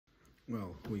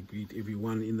Well, we greet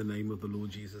everyone in the name of the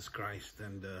Lord Jesus Christ,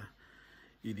 and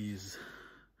it is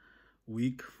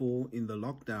week 4 in the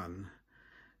lockdown,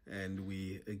 and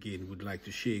we again would like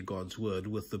to share God's word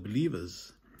with the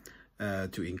believers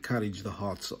to encourage the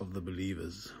hearts of the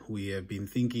believers. We have been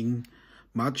thinking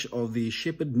much of the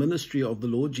shepherd ministry of the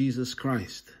Lord Jesus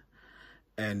Christ,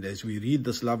 and as we read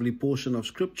this lovely portion of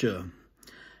scripture,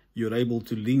 you're able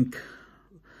to link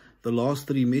the last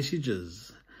 3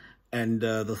 messages and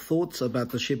the thoughts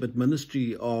about the shepherd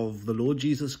ministry of the Lord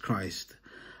Jesus Christ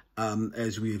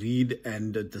as we read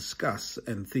and discuss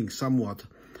and think somewhat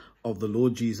of the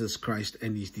Lord Jesus Christ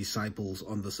and his disciples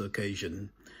on this occasion.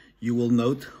 You will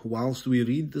note, whilst we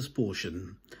read this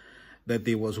portion, that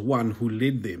there was one who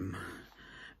led them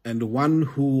and one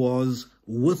who was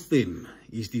with them.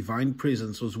 His divine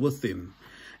presence was with them.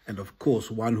 And of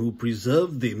course, one who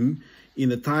preserved them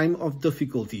in a time of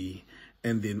difficulty,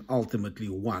 and then ultimately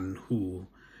one who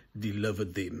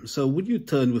delivered them. So would you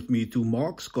turn with me to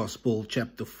Mark's Gospel,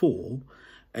 chapter 4,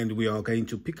 and we are going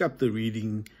to pick up the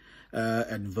reading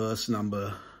at verse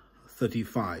number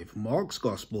 35. Mark's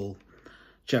Gospel,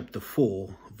 chapter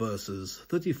 4, verses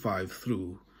 35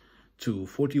 through to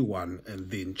 41,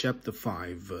 and then chapter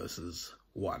 5, verses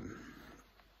 1.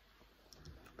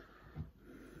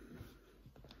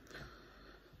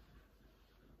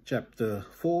 Chapter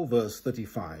 4, verse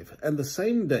 35. And the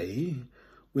same day,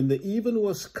 when the even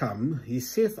was come, he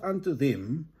saith unto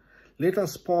them, Let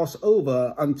us pass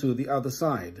over unto the other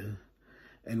side.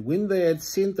 And when they had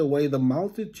sent away the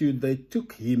multitude, they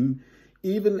took him,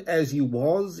 even as he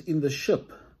was in the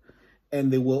ship.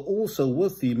 And there were also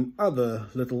with him other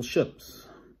little ships.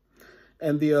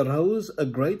 And there arose a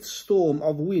great storm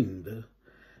of wind,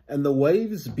 and the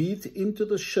waves beat into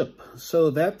the ship, so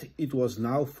that it was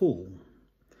now full.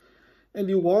 And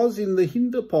he was in the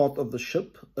hinder part of the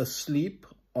ship, asleep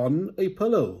on a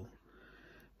pillow.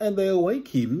 And they awake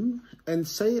him, and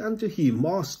say unto him,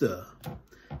 Master,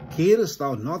 carest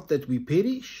thou not that we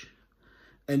perish?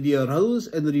 And he arose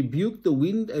and rebuked the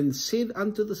wind, and said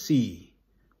unto the sea,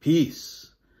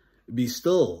 Peace, be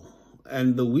still.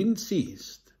 And the wind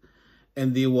ceased,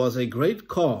 and there was a great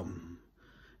calm.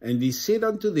 And he said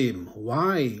unto them,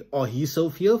 Why are ye so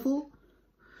fearful?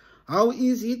 How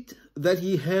is it that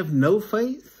ye have no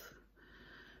faith?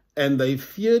 And they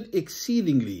feared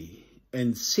exceedingly,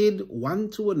 and said one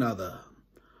to another,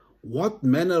 What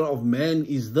manner of man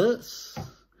is this,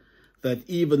 that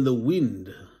even the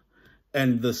wind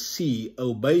and the sea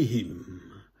obey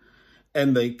him?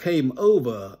 And they came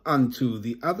over unto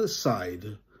the other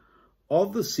side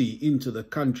of the sea, into the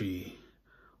country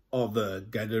of the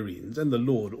Gadarenes. And the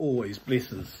Lord always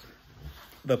blesses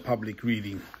the public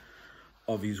reading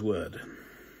of his word.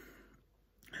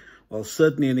 Well,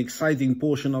 certainly an exciting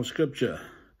portion of scripture,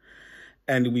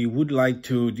 and we would like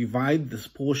to divide this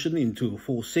portion into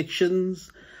 4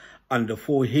 sections under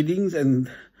 4 headings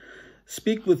and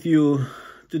speak with you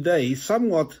today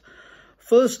somewhat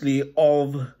firstly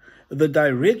of the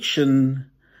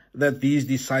direction that these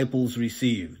disciples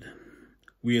received.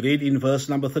 We read in verse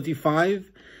number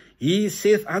 35, He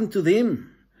saith unto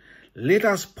them, Let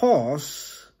us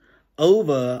pass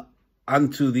over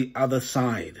unto the other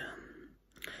side.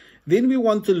 Then we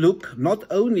want to look not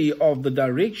only of the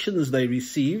directions they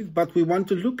received, but we want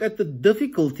to look at the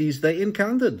difficulties they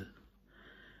encountered.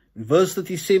 In verse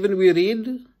 37 we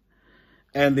read,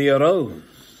 And there arose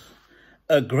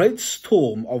a great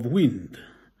storm of wind,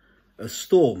 a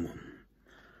storm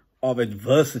of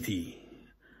adversity,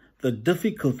 the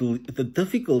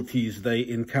difficulties they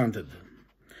encountered.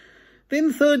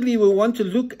 Then thirdly, we want to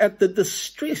look at the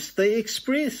distress they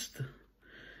expressed.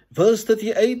 Verse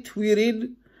 38 we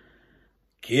read,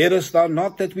 Carest thou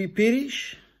not that we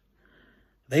perish?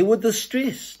 They were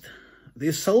distressed.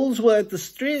 Their souls were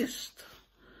distressed.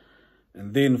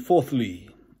 And then fourthly,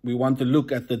 we want to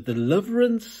look at the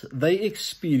deliverance they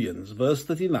experienced. Verse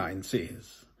 39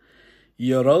 says,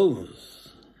 He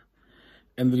arose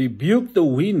and rebuked the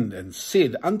wind, and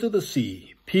said unto the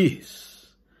sea, Peace,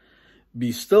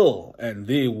 be still. And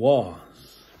there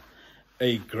was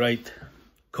a great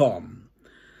calm.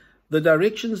 The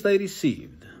directions they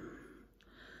received,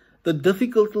 the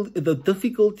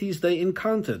difficulties they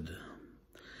encountered,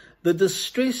 the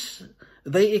distress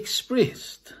they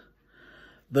expressed,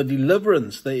 the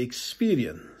deliverance they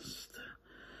experienced.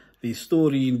 The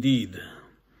story indeed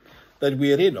that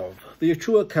we read of, the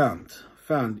true account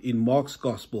found in Mark's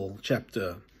Gospel,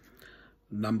 chapter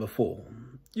number 4.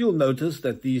 You'll notice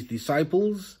that these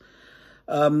disciples,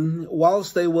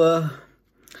 whilst they were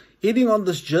heading on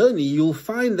this journey, you'll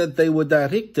find that they were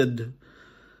directed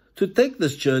to take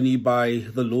this journey by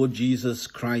the Lord Jesus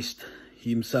Christ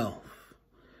himself.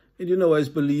 And you know, as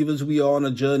believers, we are on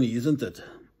a journey, isn't it?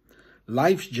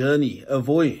 Life's journey, a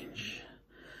voyage.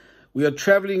 We are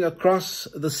traveling across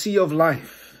the sea of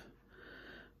life,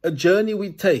 a journey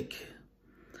we take,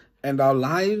 and our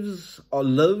lives are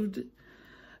lived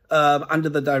under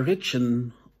the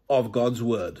direction of God's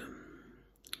word.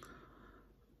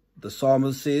 The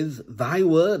psalmist says, "Thy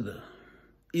word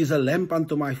is a lamp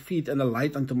unto my feet and a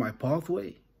light unto my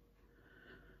pathway."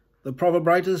 The proverb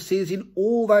writer says, "In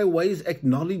all thy ways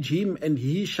acknowledge him, and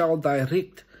he shall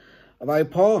direct thy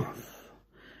path."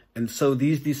 And so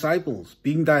these disciples,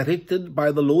 being directed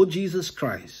by the Lord Jesus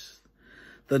Christ,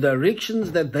 the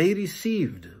directions that they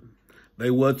received, they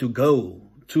were to go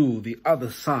to the other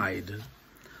side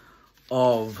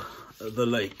of the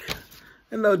lake.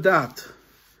 And no doubt,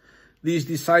 these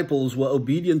disciples were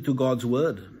obedient to God's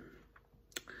word.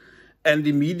 And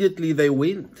immediately they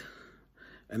went.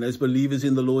 And as believers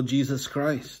in the Lord Jesus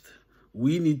Christ,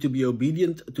 we need to be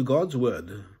obedient to God's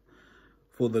word.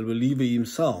 For the believer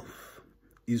himself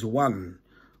is one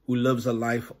who lives a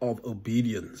life of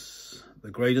obedience.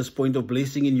 The greatest point of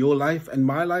blessing in your life and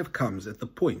my life comes at the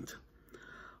point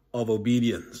of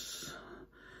obedience.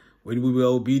 When we were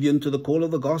obedient to the call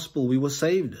of the gospel, we were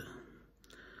saved.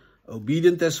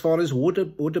 Obedient as far as water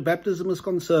baptism is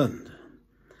concerned.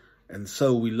 And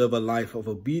so we live a life of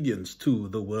obedience to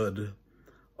the word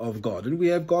of God. And we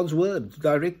have God's word to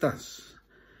direct us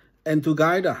and to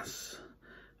guide us.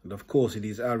 And of course, it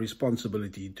is our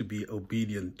responsibility to be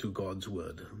obedient to God's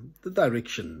word, the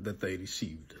direction that they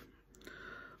received.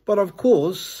 But of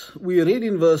course, we read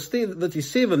in verse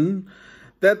 37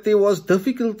 that there was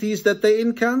difficulties that they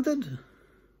encountered.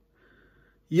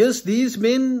 Yes, these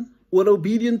men were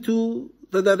obedient to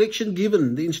the direction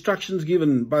given, the instructions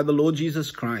given by the Lord Jesus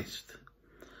Christ.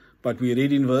 But we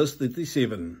read in verse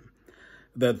 37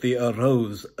 that there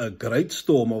arose a great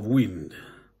storm of wind.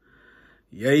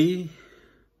 Yea,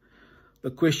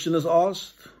 the question is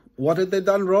asked, what had they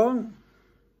done wrong?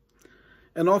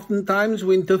 And oftentimes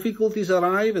when difficulties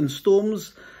arrive and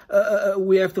storms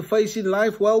we have to face in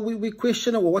life, well, we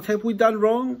question, what have we done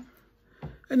wrong?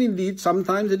 And indeed,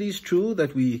 sometimes it is true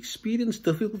that we experience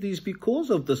difficulties because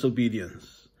of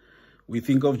disobedience. We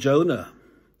think of Jonah,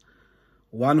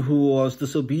 one who was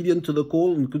disobedient to the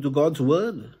call to God's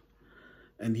word.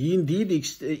 And he indeed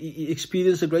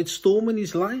experienced a great storm in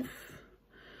his life.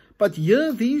 But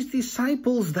here, these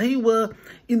disciples, they were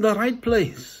in the right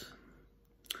place,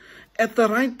 at the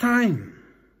right time,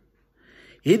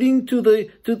 heading in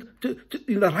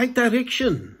the right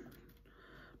direction.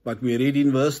 But we read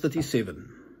in verse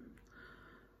 37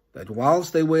 that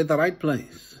whilst they were at the right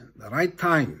place, the right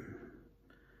time,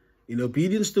 in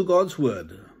obedience to God's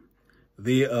word,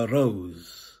 there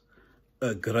arose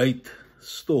a great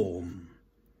storm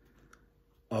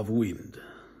of wind.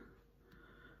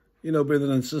 You know, brothers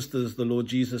and sisters, the Lord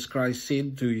Jesus Christ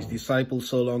said to his disciples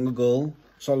so long ago,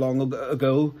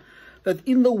 that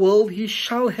in the world he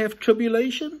shall have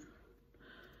tribulation,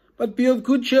 but be of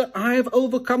good cheer, I have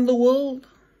overcome the world.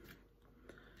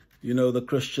 You know, the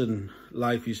Christian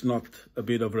life is not a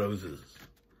bed of roses.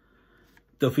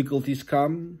 Difficulties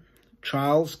come,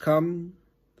 trials come,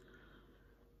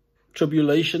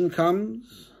 tribulation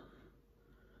comes,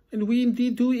 and we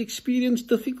indeed do experience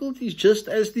difficulties, just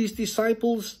as these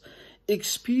disciples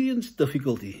experienced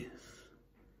difficulties.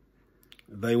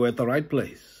 They were at the right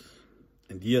place,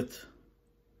 and yet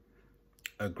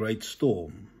a great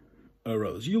storm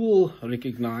arose. You will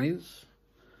recognize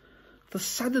the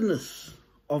suddenness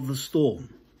of the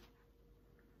storm.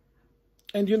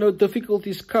 And you know,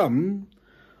 difficulties come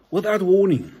without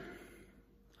warning,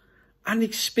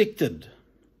 unexpected.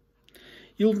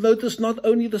 You'll notice not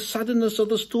only the suddenness of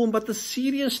the storm, but the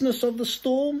seriousness of the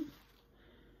storm.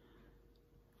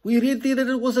 We read there that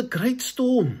it was a great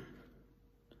storm.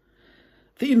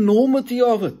 The enormity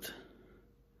of it.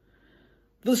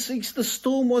 The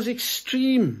storm was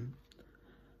extreme.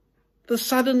 The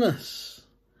suddenness,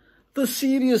 the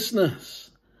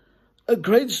seriousness, a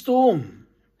great storm.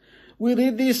 We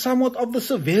read there somewhat of the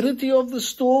severity of the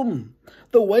storm.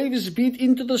 The waves beat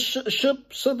into the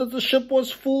ship so that the ship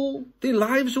was full. Their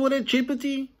lives were at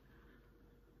jeopardy.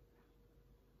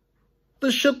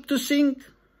 The ship to sink.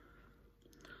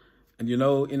 And you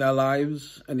know, in our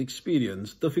lives and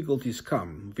experience, difficulties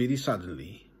come very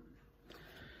suddenly.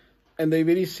 And they're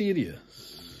very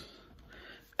serious.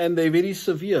 And they're very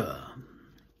severe.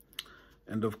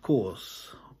 And of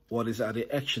course, what is our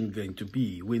reaction going to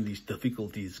be when these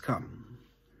difficulties come?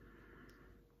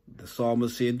 The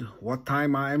psalmist said, "What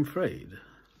time I am afraid,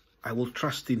 I will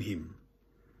trust in him."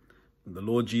 And the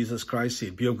Lord Jesus Christ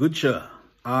said, "Be of good cheer,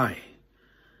 I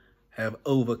have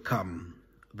overcome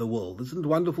the world. Isn't it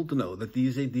wonderful to know that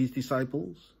these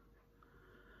disciples,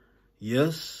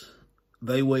 yes,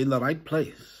 they were in the right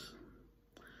place.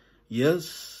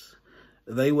 Yes,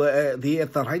 they were there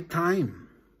at the right time.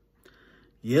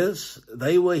 Yes,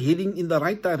 they were heading in the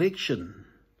right direction.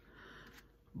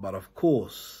 But of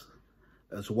course,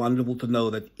 it's wonderful to know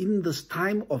that in this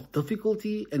time of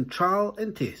difficulty and trial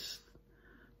and test,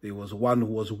 there was one who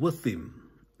was with him,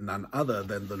 none other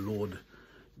than the Lord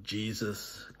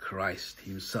Jesus Christ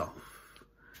himself.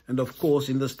 And of course,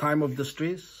 in this time of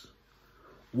distress,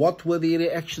 what were their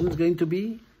reactions going to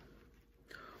be?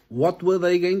 What were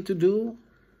they going to do?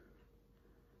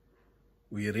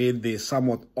 We read there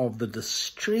somewhat of the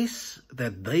distress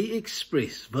that they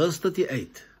expressed. Verse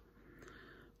 38.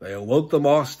 They awoke the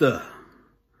master.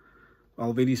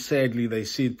 Well, very sadly, they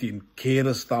said to him,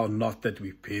 "Carest thou not that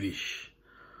we perish?"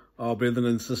 Our brethren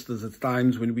and sisters, at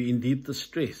times when we're in deep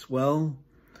distress, well,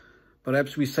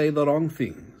 perhaps we say the wrong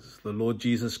things. The Lord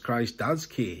Jesus Christ does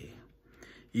care.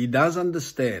 He does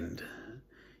understand.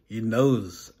 He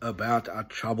knows about our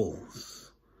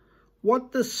troubles.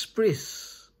 What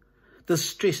distress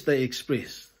they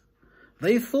expressed.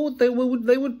 They thought they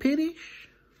would perish.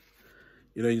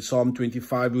 You know, in Psalm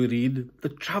 25 we read, "The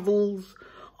troubles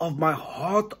of my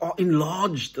heart are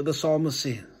enlarged," the psalmist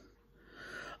says.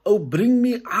 "Oh, bring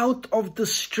me out of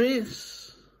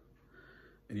distress."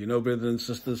 And you know, brothers and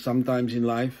sisters, sometimes in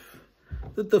life,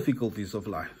 the difficulties of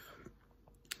life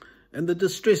and the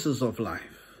distresses of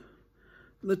life,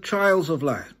 the trials of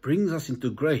life brings us into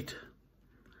great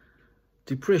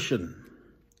depression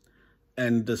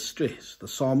and distress. The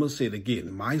psalmist said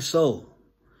again, "My soul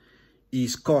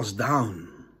is cast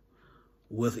down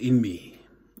within me."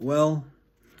 Well,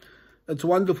 it's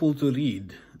wonderful to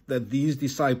read that these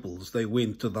disciples, they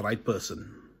went to the right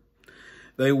person.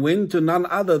 They went to none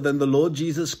other than the Lord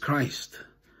Jesus Christ,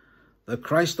 the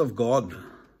Christ of God.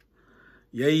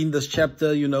 Yea, in this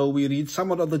chapter, you know, we read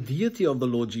somewhat of the deity of the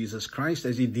Lord Jesus Christ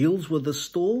as he deals with the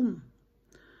storm.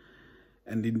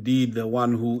 And indeed, the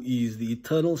one who is the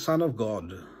eternal Son of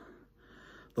God,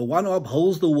 the one who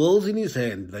upholds the worlds in his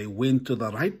hand, they went to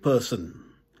the right person.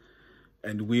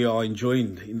 And we are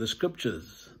enjoined in the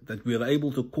scriptures that we are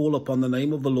able to call upon the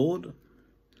name of the Lord.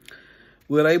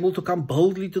 We are able to come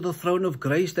boldly to the throne of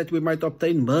grace that we might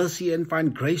obtain mercy and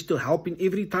find grace to help in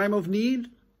every time of need.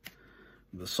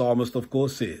 The psalmist, of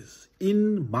course, says,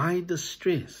 "In my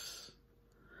distress,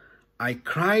 I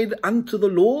cried unto the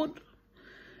Lord,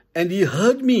 and he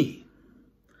heard me."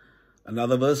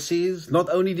 Another verse says, not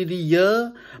only did he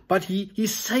hear, but he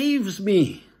saves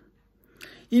me.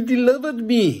 He delivered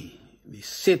me. He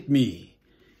set me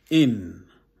in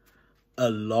a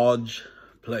large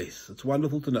place. It's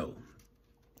wonderful to know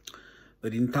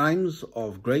that in times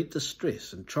of great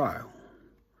distress and trial,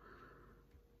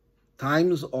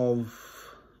 times of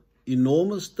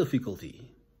enormous difficulty,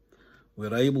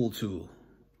 we're able to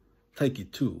take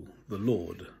it to the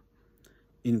Lord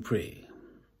in prayer.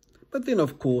 But then,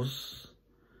 of course,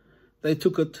 they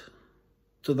took it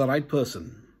to the right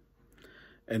person.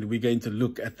 And we're going to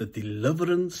look at the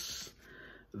deliverance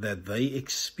that they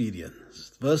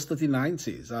experienced. Verse 39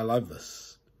 says, I love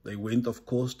this. They went, of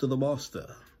course, to the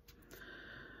master,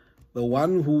 the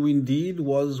one who indeed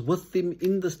was with them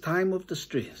in this time of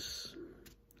distress,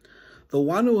 the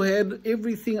one who had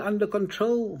everything under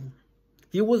control.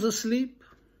 He was asleep.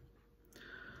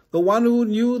 The one who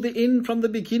knew the end from the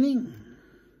beginning.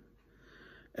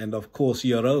 And of course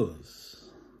he arose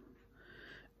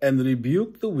and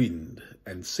rebuked the wind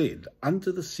and said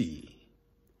unto the sea,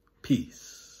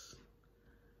 "Peace,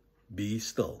 be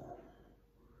still."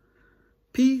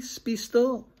 Peace, be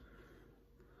still.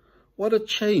 What a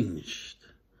change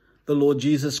the Lord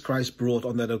Jesus Christ brought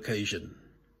on that occasion.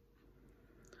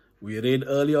 We read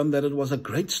early on that it was a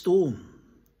great storm,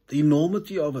 the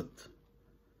enormity of it,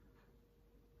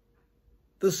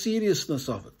 the seriousness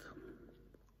of it,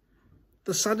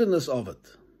 the suddenness of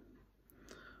it.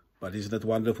 But isn't it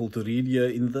wonderful to read here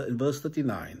in verse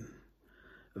 39,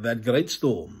 that great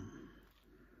storm,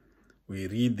 we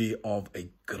read there of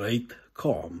a great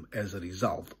calm as a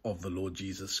result of the Lord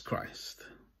Jesus Christ.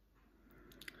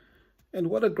 And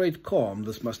what a great calm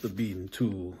this must have been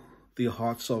to the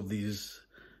hearts of these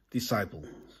disciples.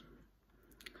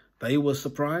 They were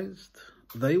surprised,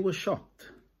 they were shocked,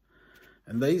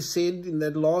 and they said in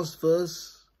that last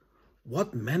verse,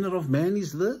 "What manner of man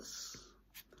is this,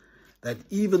 that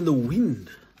even the wind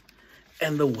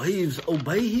and the waves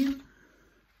obey him?"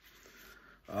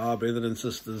 Ah, brothers and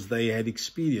sisters, they had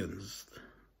experienced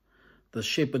the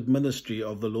shepherd ministry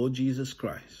of the Lord Jesus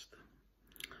Christ,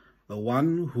 the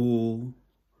one who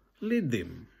led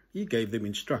them. He gave them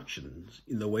instructions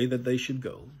in the way that they should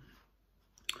go.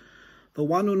 The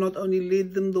one who not only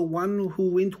led them, the one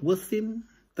who went with them.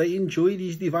 They enjoyed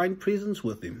his divine presence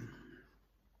with them.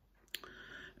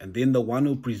 And then the one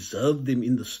who preserved them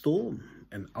in the storm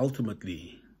and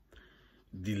ultimately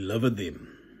delivered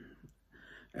them.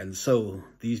 And so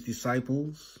these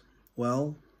disciples,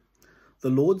 well, the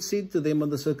Lord said to them on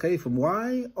this occasion,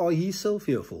 why are ye so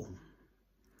fearful?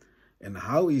 And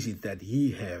how is it that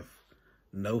ye have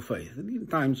no faith? And in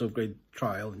times of great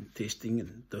trial and testing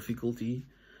and difficulty,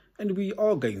 and we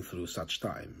are going through such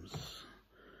times.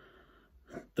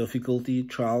 Difficulty,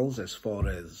 trials as far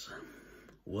as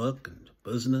work and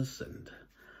business and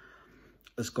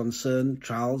is concerned,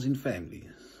 trials in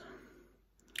families.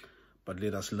 But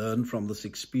let us learn from this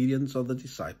experience of the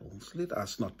disciples. Let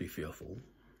us not be fearful.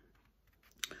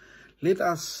 Let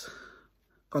us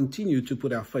continue to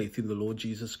put our faith in the Lord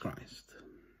Jesus Christ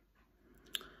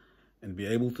and be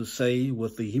able to say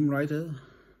with the hymn writer,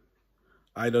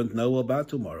 I don't know about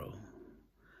tomorrow.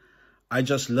 I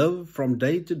just live from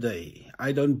day to day.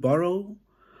 I don't borrow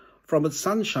from its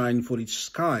sunshine, for its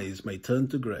skies may turn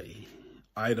to grey.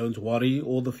 I don't worry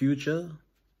all the future,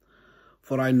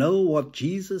 for I know what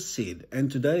Jesus said,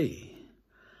 and today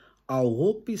I'll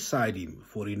walk beside him,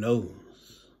 for he knows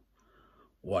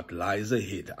what lies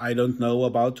ahead. I don't know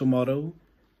about tomorrow.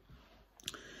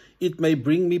 It may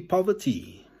bring me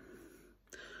poverty,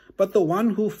 but the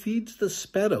one who feeds the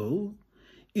sparrow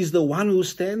is the one who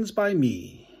stands by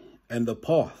me, and the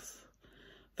path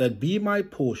that be my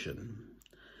portion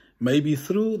may be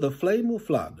through the flame or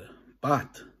flood,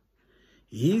 but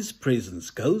his presence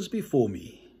goes before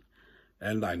me,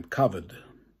 and I'm covered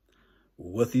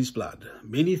with his blood.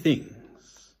 Many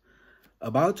things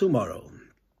about tomorrow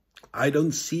I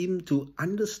don't seem to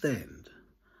understand,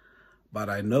 but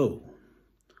I know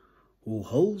who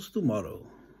holds tomorrow,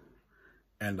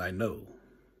 and I know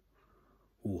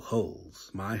who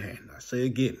holds my hand. I say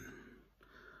again,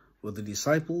 with the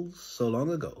disciples so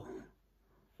long ago,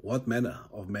 what manner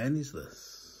of man is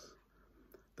this,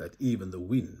 that even the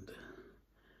wind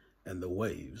and the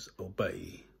waves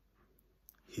obey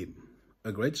him?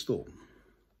 A great storm.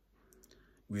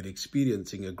 We're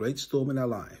experiencing a great storm in our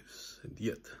lives, and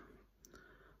yet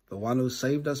the one who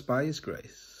saved us by his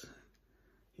grace,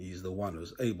 he is the one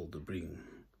who's able to bring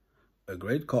a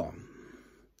great calm.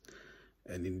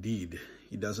 And indeed,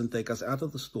 he doesn't take us out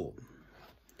of the storm,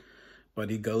 but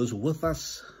he goes with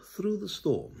us through the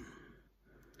storm.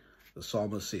 The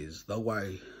psalmist says, though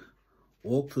I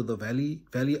walk through the valley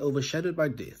overshadowed by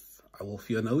death, I will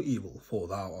fear no evil, for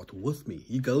thou art with me.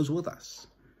 He goes with us.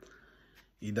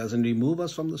 He doesn't remove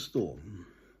us from the storm.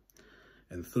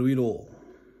 And through it all,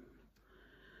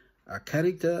 our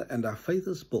character and our faith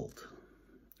is built.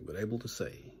 We're able to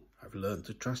say, I've learned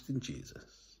to trust in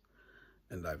Jesus,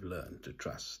 and I've learned to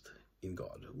trust in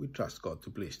God. We trust God to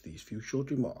bless these few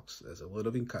short remarks as a word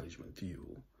of encouragement to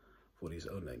you for his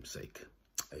own name's sake.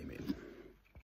 Amen.